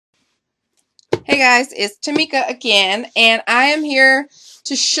Hey guys, it's Tamika again, and I am here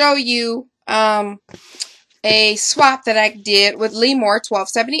to show you a swap that I did with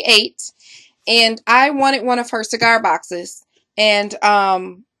Limor1278, and I wanted one of her cigar boxes, and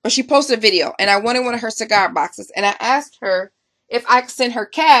she posted a video, and I wanted one of her cigar boxes, and I asked her if I could send her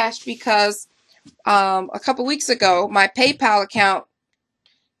cash because a couple weeks ago my PayPal account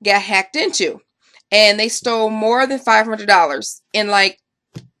got hacked into, and they stole more than $500 in like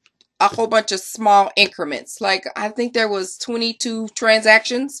a whole bunch of small increments. Like, I think there was 22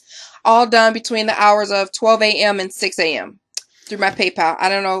 transactions, all done between the hours of 12 a.m. and 6 a.m. through my PayPal. I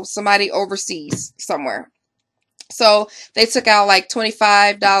don't know, somebody overseas somewhere. So they took out like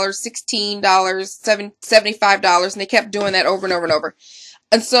 $25, $16, $75, and they kept doing that over and over and over.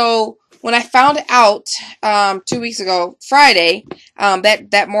 And so when I found out 2 weeks ago, Friday,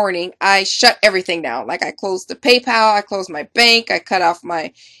 that morning, I shut everything down. Like, I closed the PayPal, I closed my bank, I cut off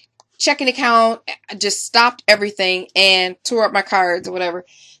my checking account, I just stopped everything and tore up my cards or whatever.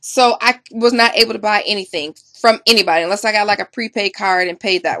 So I was not able to buy anything from anybody unless I got like a prepaid card and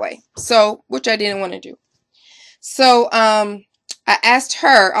paid that way. So, which I didn't want to do. So, I asked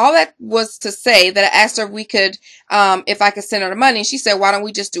her, all that was to say that I asked her if we could, if I could send her the money. She said, why don't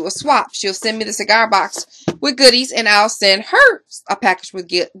we just do a swap? She'll send me the cigar box with goodies and I'll send her a package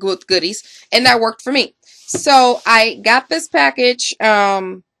with goodies. And that worked for me. So I got this package,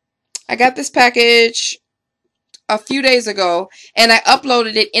 a few days ago, and I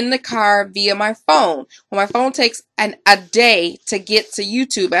uploaded it in the car via my phone. Well, my phone takes a day to get to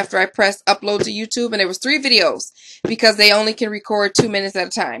YouTube after I press upload to YouTube, and there was 3 videos because they only can record 2 minutes at a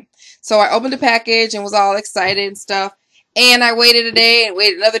time. So I opened the package and was all excited and stuff, and I waited a day and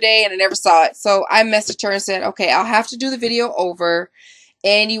waited another day, and I never saw it. So I messaged her and said, okay, I'll have to do the video over,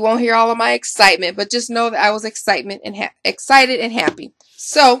 and you won't hear all of my excitement, but just know that I was excited and happy.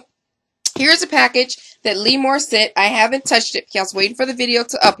 So here's a package that Limor sent. I haven't touched it because I was waiting for the video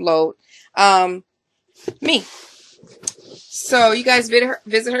to upload. Me. So you guys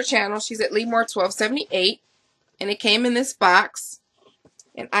visit her channel. She's at Limor1278. And it came in this box.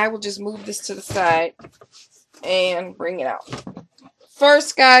 And I will just move this to the side and bring it out.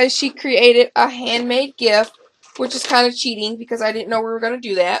 First, guys, she created a handmade gift, which is kind of cheating because I didn't know we were going to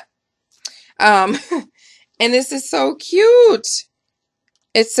do that. And this is so cute.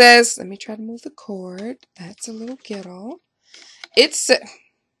 It says, let me try to move the cord. That's a little ghetto.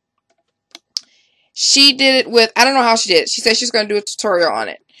 She did it with, I don't know how she did it. She said she's going to do a tutorial on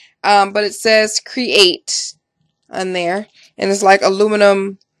it. But it says create on there. And it's like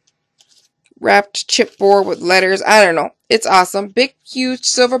aluminum wrapped chipboard with letters. I don't know. It's awesome. Big, huge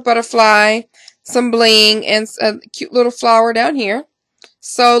silver butterfly, some bling, and a cute little flower down here.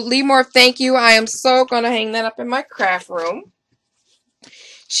 So, Limor, thank you. I am so going to hang that up in my craft room.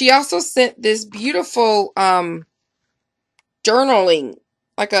 She also sent this beautiful journaling,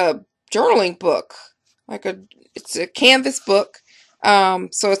 like a journaling book. It's a canvas book.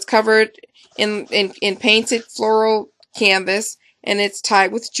 So it's covered in painted floral canvas, and it's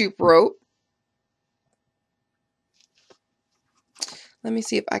tied with jute rope. Let me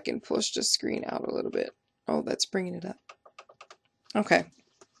see if I can push the screen out a little bit. Oh, that's bringing it up. Okay.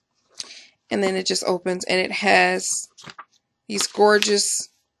 And then it just opens, and it has these gorgeous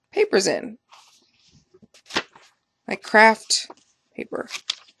papers in, like craft paper.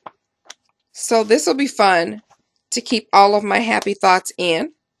 So this will be fun to keep all of my happy thoughts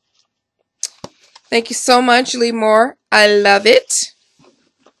in. Thank you so much, Limor. I love it.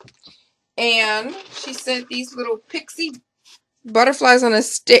 And she sent these little pixie butterflies on a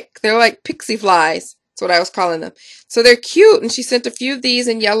stick. They're like pixie flies. That's what I was calling them. So they're cute. And she sent a few of these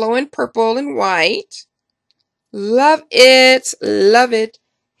in yellow and purple and white. Love it. Love it.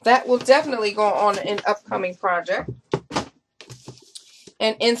 That will definitely go on an upcoming project.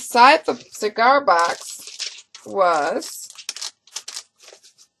 And inside the cigar box was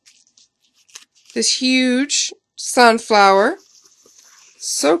this huge sunflower.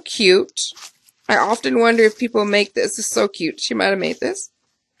 So cute. I often wonder if people make this. It's so cute. She might have made this.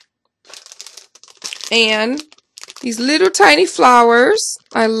 And these little tiny flowers.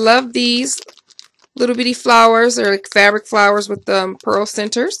 I love these little bitty flowers. They're like fabric flowers with pearl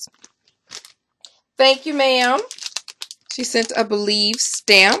centers. Thank you, ma'am. She sent a Believe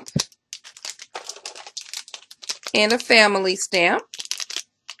stamp and a family stamp.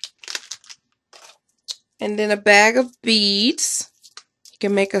 And then a bag of beads. You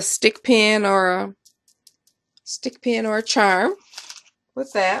can make a stick pin or a charm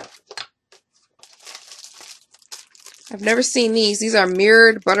with that. I've never seen these. These are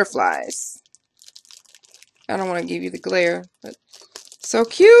mirrored butterflies. I don't want to give you the glare, but so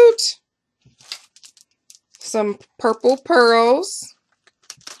cute. some purple pearls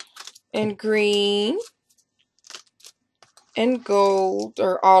and green and gold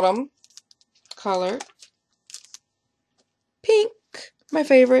or autumn color. Pink, my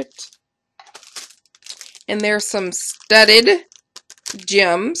favorite. And there's some studded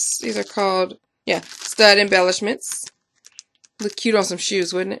gems. These are called, yeah, stud embellishments. Look cute on some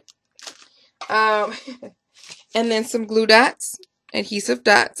shoes, wouldn't it? And then some glue dots, adhesive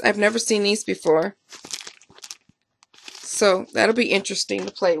dots. I've never seen these before. So that'll be interesting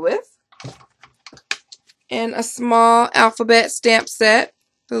to play with. And a small alphabet stamp set,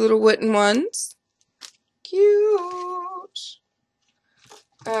 the little wooden ones. Cute.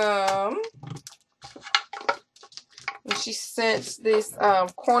 And she sent this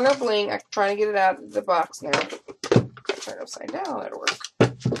corner bling. I'm trying to get it out of the box now. Turn it upside down, that'll work.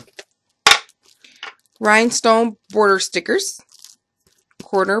 Rhinestone border stickers.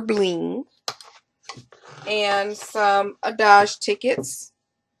 Corner bling. And some Adage tickets.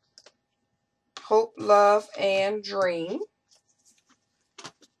 Hope, love, and dream.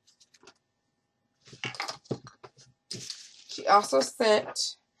 She also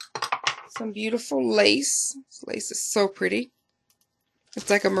sent some beautiful lace. This lace is so pretty. It's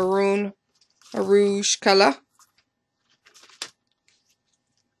like a maroon, a rouge color.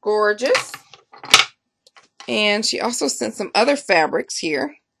 Gorgeous. And she also sent some other fabrics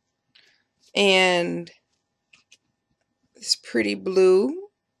here. And this pretty blue.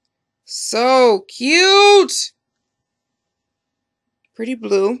 So cute. Pretty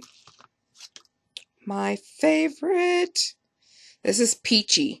blue. My favorite. This is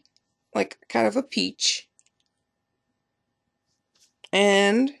peachy. Like kind of a peach.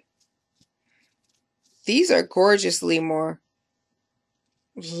 And these are gorgeous, Limor.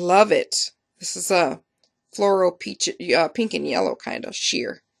 Love it. This is a floral peach, pink and yellow kind of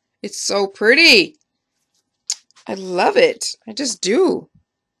sheer. It's so pretty. I love it. I just do.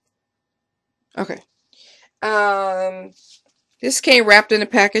 Okay. This came wrapped in a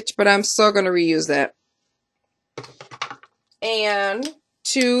package, but I'm still going to reuse that. And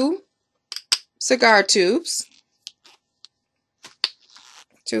 2 cigar tubes.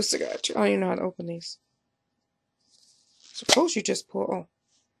 2 cigar tubes. I don't even know how to open these. Suppose you just pull. Oh.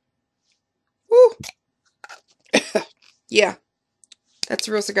 Woo. Yeah. That's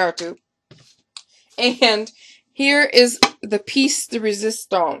a real cigar tube. And here is the piece de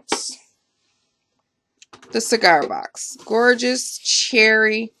resistance. The cigar box. Gorgeous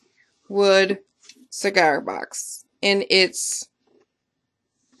cherry wood cigar box in its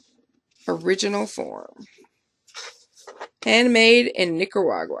original form. Handmade in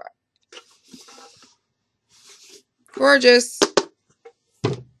Nicaragua. Gorgeous.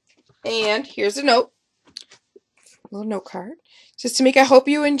 And here's a note. A little note card. Just to make, I hope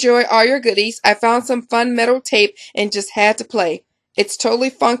you enjoy all your goodies. I found some fun metal tape and just had to play. It's totally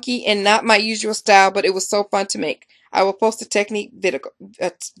funky and not my usual style, but it was so fun to make. I will post a technique video.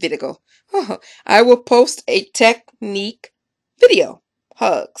 I will post a technique video.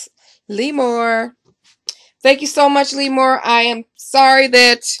 Hugs. Limor. Thank you so much, Limor. I am sorry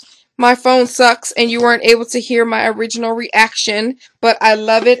that my phone sucks and you weren't able to hear my original reaction, but I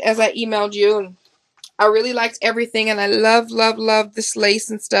love it as I emailed you. I really liked everything, and I love, love, love this lace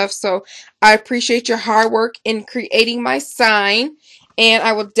and stuff. So I appreciate your hard work in creating my sign, and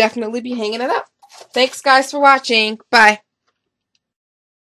I will definitely be hanging it up. Thanks, guys, for watching. Bye.